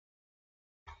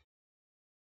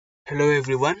Hello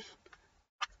everyone.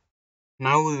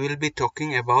 Now we will be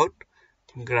talking about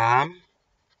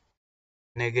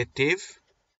gram-negative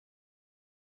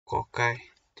cocci.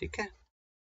 ठीक है?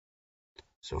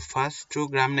 So first two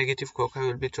gram-negative cocci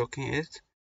we'll be talking is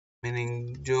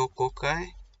meningococci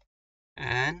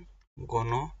and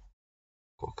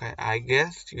gonococci. I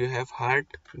guess you have heard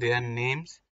their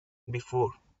names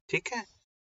before. ठीक है?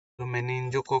 So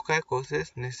meningococci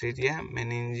causes Neisseria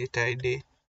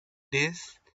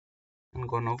meningitidis and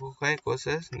gonococci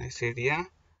causes Neisseria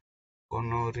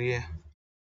gonorrhea.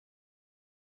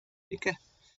 ठीक है?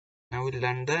 Now we'll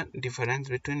learn the difference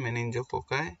between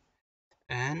meningococci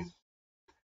and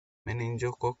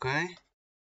meningococci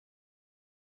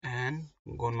and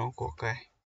gonococci.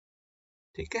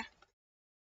 ठीक है?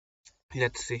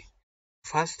 Let's see.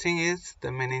 First thing is the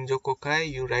meningococci.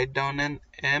 You write down an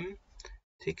M,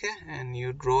 ठीक है, and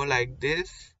you draw like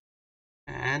this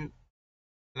and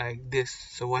like this.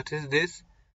 So what is this?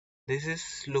 This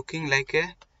is looking like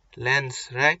a lens,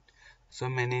 right? So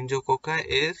meningococci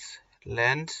is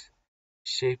lens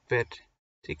shaped.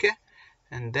 ठीक है?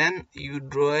 And then you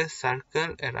draw a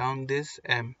circle around this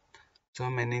M. So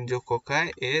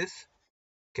meningococci is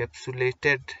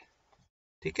capsulated.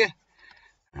 ठीक है?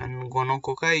 And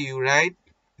gonococci you write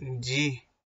G.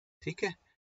 ठीक है?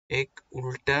 एक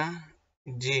उल्टा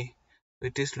G. So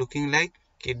it is looking like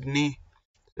kidney.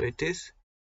 So it is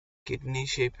kidney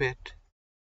shaped.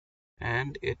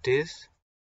 And it is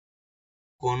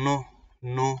gono.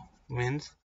 No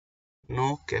means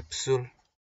no capsule.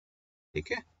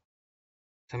 ठीक है?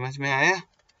 समझ में आया?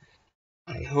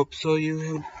 I hope so.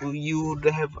 You would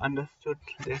have understood.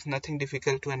 There's nothing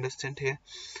difficult to understand here.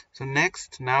 So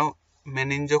next, now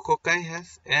meningococci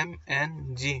has M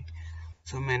and G.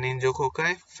 So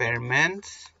meningococci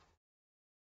ferments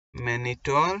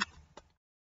mannitol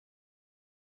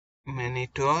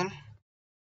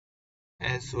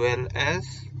as well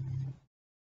as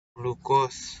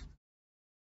glucose.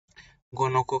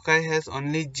 Gonococci has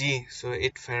only G, so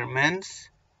it ferments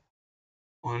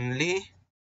only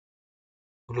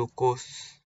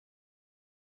glucose.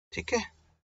 ठीक है?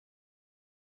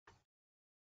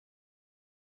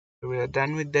 We are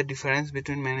done with the difference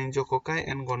between meningococci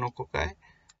and gonococci.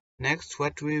 Next,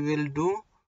 what we will do,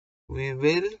 we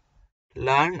will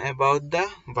learn about the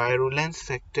virulence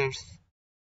factors.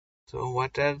 So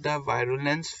what are the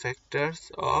virulence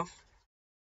factors of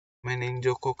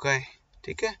meningococci?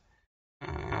 ठीक है?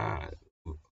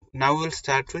 Now we'll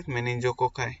start with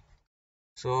meningococci.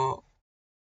 So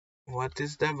what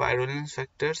is the virulence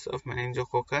factors of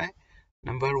meningococci?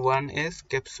 Number one is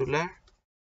capsular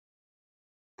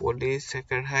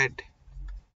polysaccharide.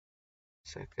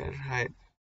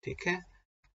 ठीक है?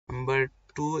 Number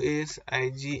two is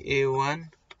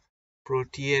IgA1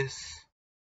 protease.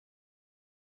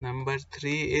 Number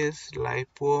three is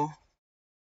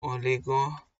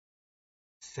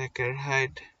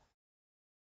lipo-oligosaccharide.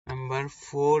 Number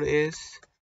four is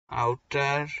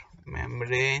outer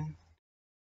membrane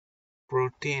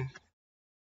protein,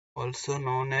 also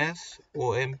known as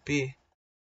OMP.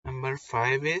 Number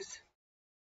five is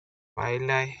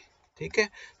pili. ठीक है?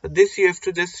 So this you have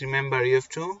to just remember. You have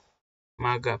to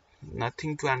mug up.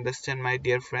 Nothing to understand, my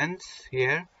dear friends.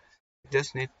 Here,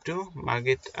 just need to mug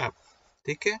it up.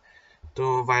 ठीक है?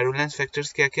 तो virulence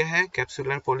factors क्या क्या है?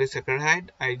 Capsular polysaccharide,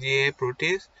 IgA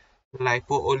protease,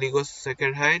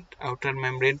 lipo-oligosaccharide, outer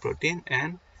membrane protein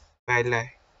and pili.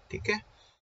 ठीक है?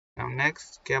 Now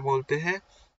next क्या बोलते हैं?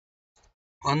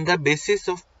 On the basis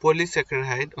of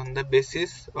polysaccharide, on the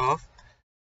basis of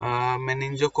on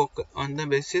the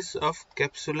basis of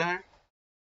capsular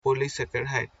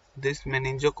polysaccharide, this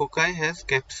meningococci has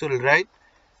capsule, right?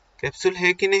 Capsule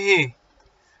है कि नहीं?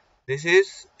 This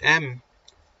is M.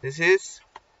 This is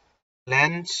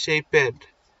lens shaped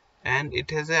and it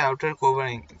has an outer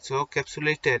covering, so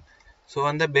capsulated. So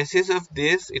on the basis of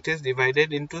this, it is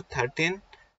divided into 13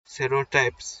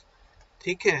 serotypes.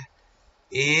 ठीक है?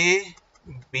 A,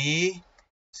 B,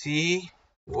 C,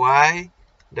 Y,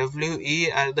 W,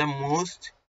 E are the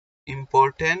most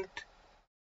important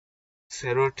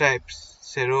serotypes,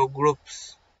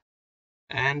 serogroups,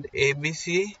 and A, B,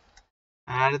 C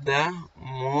are the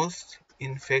most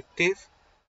infective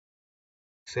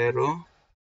serogroups.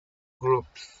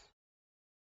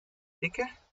 ठीक है?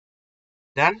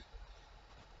 Done?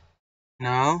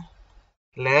 Now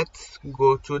let's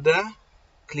go to the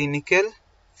clinical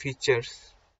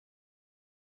features.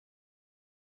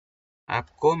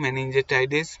 आपको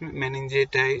meningitis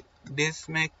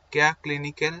में क्या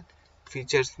clinical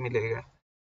features मिलेगा?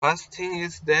 First thing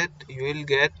is that you will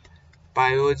get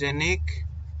pyogenic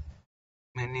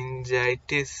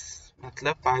meningitis.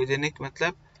 मतलब pyogenic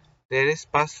मतलब there is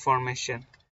pus formation.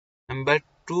 Number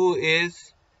 2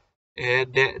 is a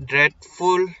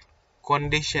dreadful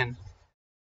condition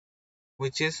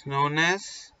which is known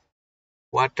as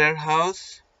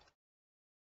Waterhouse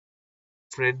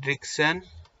Fredrickson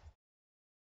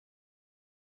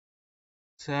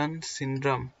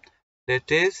syndrome,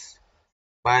 that is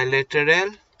bilateral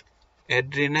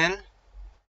adrenal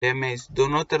damage,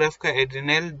 दोनों तरफ का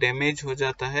adrenal damage हो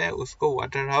जाता है, उसको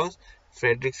Waterhouse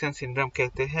Frederiksen syndrome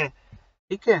कहते हैं.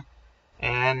 ठीक है.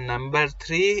 And number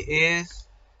 3 is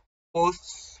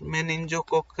post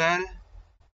meningococcal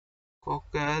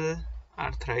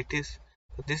arthritis.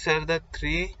 So these are the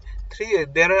three.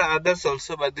 There are others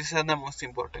also, but these are the most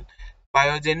important.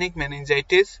 Pyogenic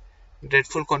meningitis,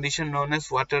 dreadful condition known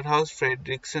as Waterhouse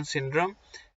Fredrickson syndrome.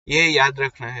 ये याद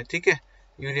रखना है, ठीक है.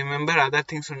 You remember other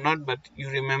things or not, but you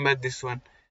remember this one.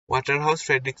 Waterhouse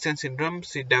Fredrickson syndrome.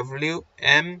 See W,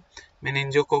 M,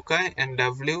 meningococci and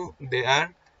W, they are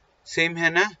same है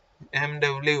ना. M,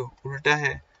 W उल्टा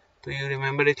है, तो you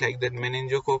remember it like that.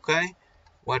 Meningococci,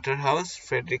 Waterhouse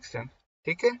Fredrickson.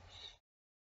 ठीक है.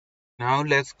 Now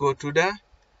let's go to the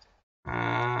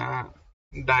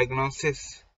diagnosis.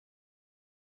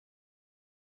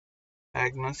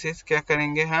 Diagnosis क्या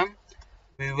करेंगे हम?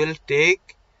 We will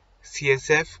take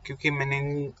CSF क्योंकि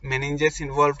meninges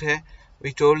involved है.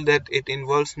 We told that it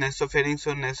involves nasopharynx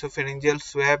or nasopharyngeal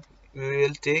swab. We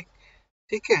will take.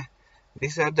 ठीक है.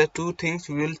 These are the two things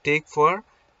we will take for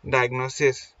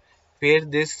diagnosis. Where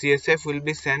this CSF will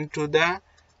be sent to the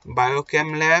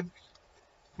biochem lab,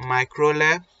 micro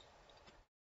lab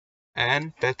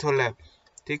and patho lab.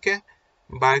 ठीक है.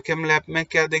 Biochem lab में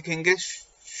क्या देखेंगे?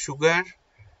 Sugar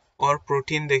और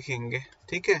protein देखेंगे.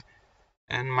 ठीक है.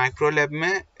 एंड माइक्रो लैब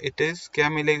में इट इज क्या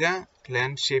मिलेगा?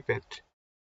 लैंड शेपेट.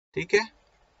 ठीक है.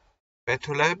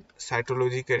 पैथो लैब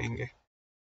साइटोलॉजी करेंगे.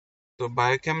 तो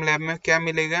बायोकेम लैब में क्या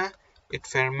मिलेगा? इट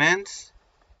फर्मेंट्स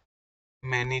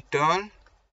मैनिटोल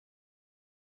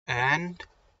एंड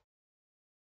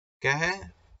क्या है?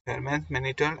 फर्मेंट्स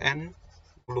मैनिटोल एंड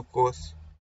ग्लूकोज.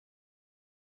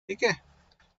 ठीक है.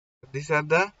 These are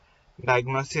the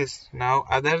diagnosis. Now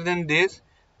other than this,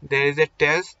 there is a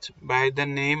test by the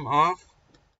name of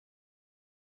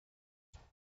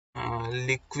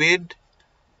liquid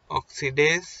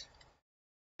oxidase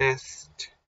test.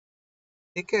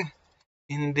 ठीक है.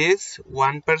 In this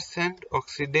 1%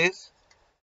 oxidase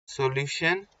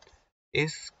solution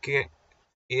is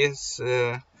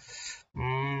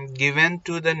given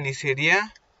to the Neisseria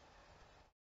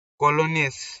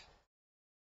colonies,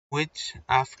 which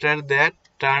after that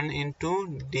turn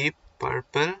into deep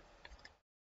purple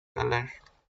color.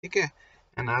 Okay.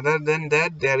 And other than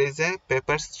that, there is a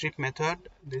paper strip method.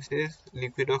 This is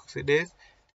liquid oxidase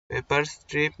paper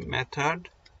strip method,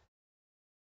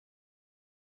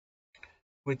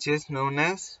 which is known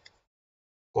as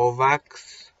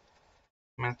Kovacs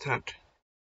method.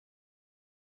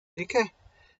 Okay.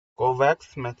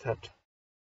 Kovacs method.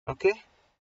 Okay.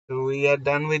 So we are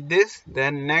done with this.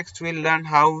 Then next we'll learn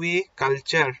how we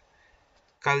culture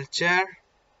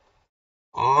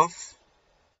of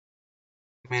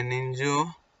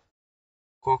meningococci.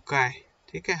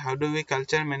 ठीक है. How do we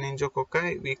culture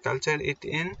meningococci? We culture it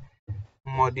in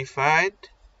modified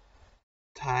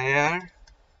Thayer-Martin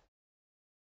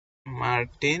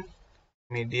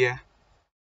media.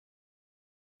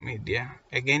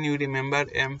 Again you remember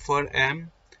M for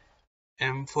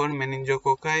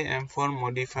meningococci, M for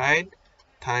modified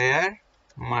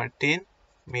Thayer-Martin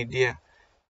media.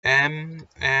 M.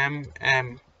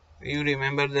 You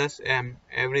remember this M.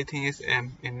 Everything is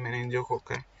M in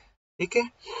meningococci.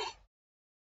 Okay.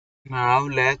 Now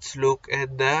let's look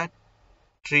at the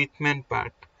treatment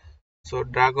part. So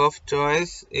drug of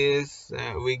choice is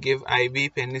we give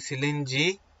IV penicillin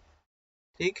G.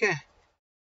 Okay.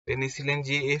 Penicillin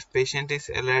G if patient is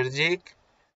allergic.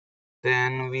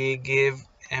 Then we give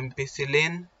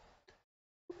ampicillin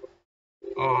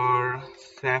or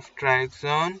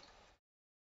ceftriaxone.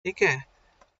 Okay.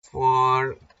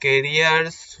 For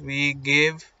carriers we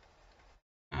give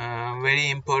very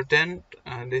important,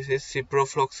 this is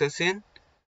ciprofloxacin.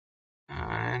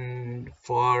 And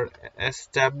for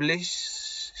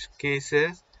established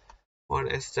cases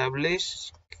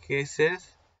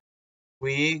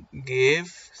we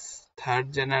give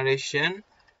third generation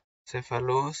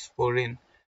cephalosporin.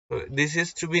 So this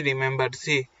is to be remembered.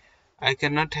 See, I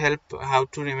cannot help how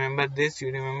to remember this.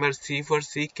 You remember C for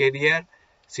C, carrier,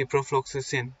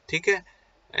 ciprofloxacin. ठीक है.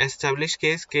 Established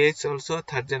case also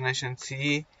third generation.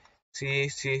 C.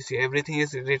 Everything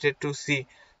is related to C.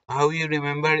 How you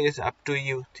remember is up to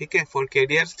you. ठीक है. For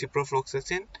carrier,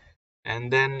 ciprofloxacin,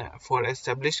 and then for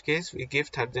established case we give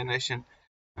third generation.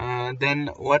 Then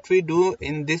what we do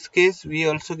in this case, we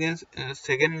also get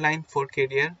second line for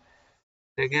carrier.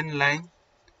 Second line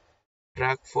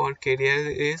drug for carrier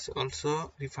is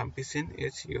also rifampicin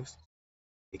is used.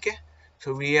 Okay,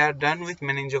 so we are done with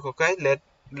meningococci.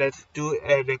 Let's do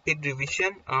a rapid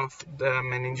revision of the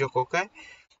meningococci.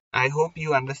 I hope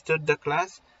you understood the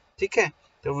class. Okay,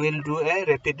 so we'll do a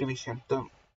rapid revision. So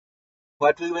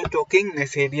what we were talking,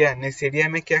 Neisseria. Neisseria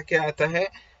में क्या क्या आता है?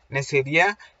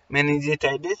 Neisseria,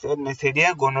 meningitis और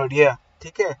Neisseria gonorrhea.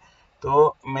 ठीक है,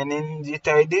 तो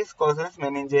meningitis causes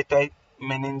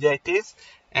meningitis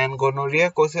and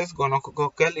gonorrhea causes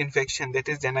gonococcal infection, that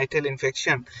is genital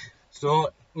infection. So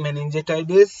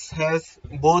meningitis has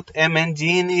both M and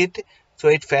G in it, so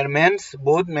it ferments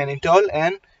both mannitol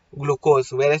and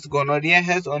glucose, whereas gonorrhea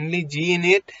has only G in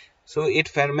it, so it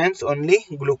ferments only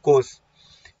glucose.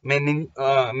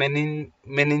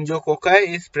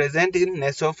 Meningococci is present in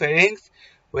nasopharynx,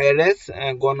 whereas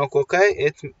gonococci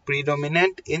is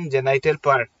predominant in genital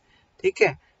part. ठीक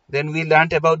है, then we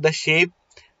learnt about the shape.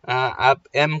 आप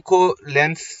M को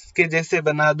lens के जैसे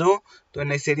बना दो तो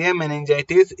Neisseria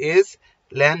meningitis is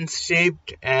lens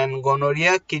shaped and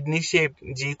gonorrhea kidney shaped.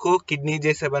 G को किडनी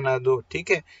जैसे बना दो.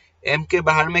 ठीक है, M के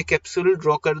बाहर में कैप्सूल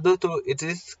ड्रॉ कर दो तो it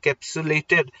is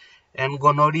capsulated, and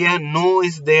gonorrhea no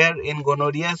is there in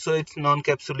gonorrhea, so it's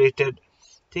non-capsulated.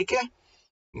 ठीक है,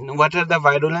 what are the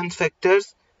virulence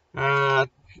factors?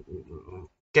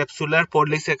 Capsular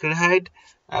polysaccharide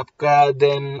आपका,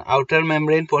 then outer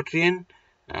membrane protein,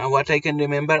 what I can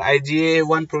remember,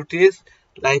 IgA1 protease,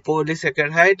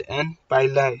 lipopolysaccharide and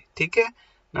pili. ठीक है,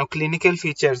 now clinical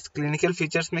features. Clinical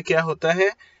features में क्या होता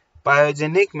है?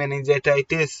 Pyogenic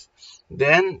meningitis,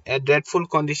 then a dreadful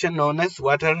condition known as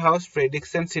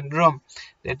Waterhouse-Friderichsen syndrome,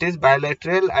 that is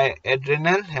bilateral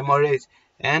adrenal hemorrhage,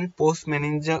 and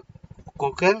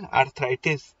post-meningococcal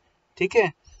arthritis. ठीक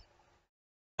है,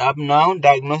 अब now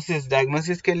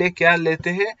diagnosis के लिए क्या लेते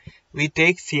हैं? We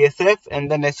take CSF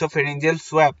and the nasopharyngeal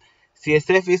swab.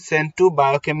 CSF is sent to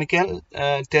biochemical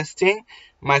testing,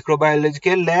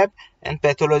 microbiological lab and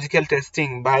pathological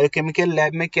testing. Biochemical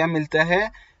lab में क्या मिलता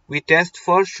है? We test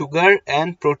for sugar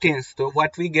and proteins. So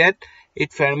what we get?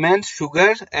 It ferments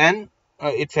sugar and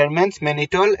it ferments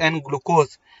mannitol and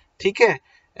glucose. ठीक है,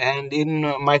 and in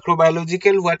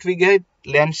microbiological what we get?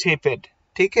 Lens shaped.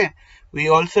 ठीक है, we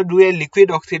also do a liquid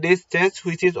oxidase test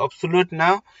which is obsolete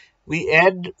now. We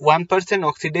add 1%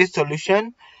 oxidase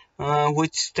solution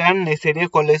which turn Neisseria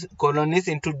colonies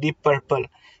into deep purple.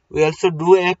 We also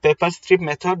do a paper strip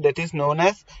method that is known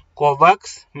as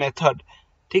Kovacs method.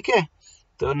 ठीक है,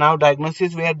 so now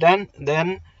diagnosis we are done.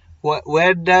 Then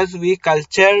where does we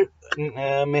culture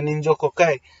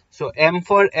meningococci? So M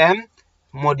for M,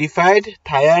 modified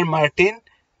Thayer Martin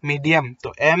medium.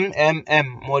 तो M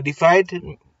modified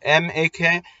M एक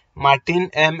है, Martin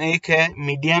M एक है,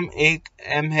 medium एक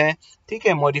M है. ठीक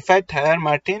है, modified Thayer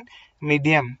Martin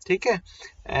medium. ठीक है,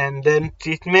 and then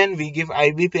treatment we give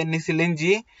IV penicillin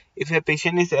G. If a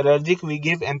patient is allergic we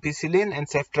give ampicillin and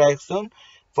ceftriaxone.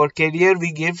 For carrier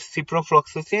we give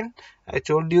ciprofloxacin. I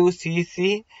told you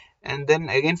CC, and then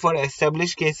again for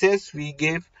established cases we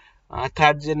give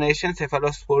third generation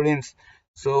cephalosporins.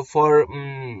 So for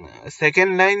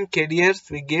second line carriers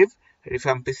we give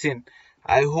rifampicin.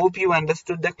 I hope you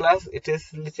understood the class. It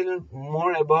is little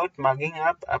more about mugging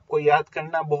up. आपको याद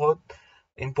करना बहुत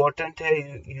important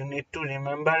है. You need to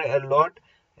remember a lot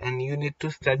and you need to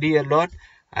study a lot.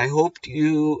 I hope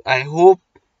you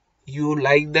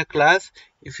like the class.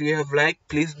 If you have liked,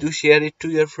 please do share it to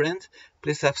your friends.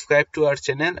 Please subscribe to our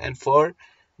channel, and for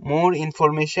more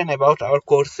information about our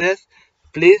courses,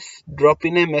 please drop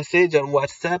in a message or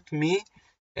WhatsApp me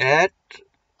at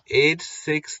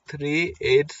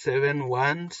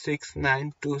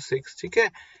 863-871-6926. ठीक है,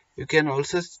 you can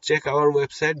also check our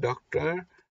website Dr.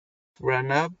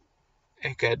 Pronob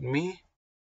Academy.in.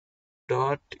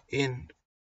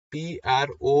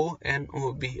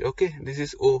 PRONOB. Okay, this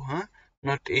is O, huh?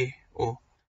 Not A, O.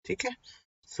 ठीक है,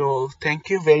 so thank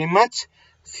you very much.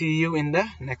 See you in the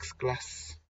next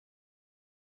class.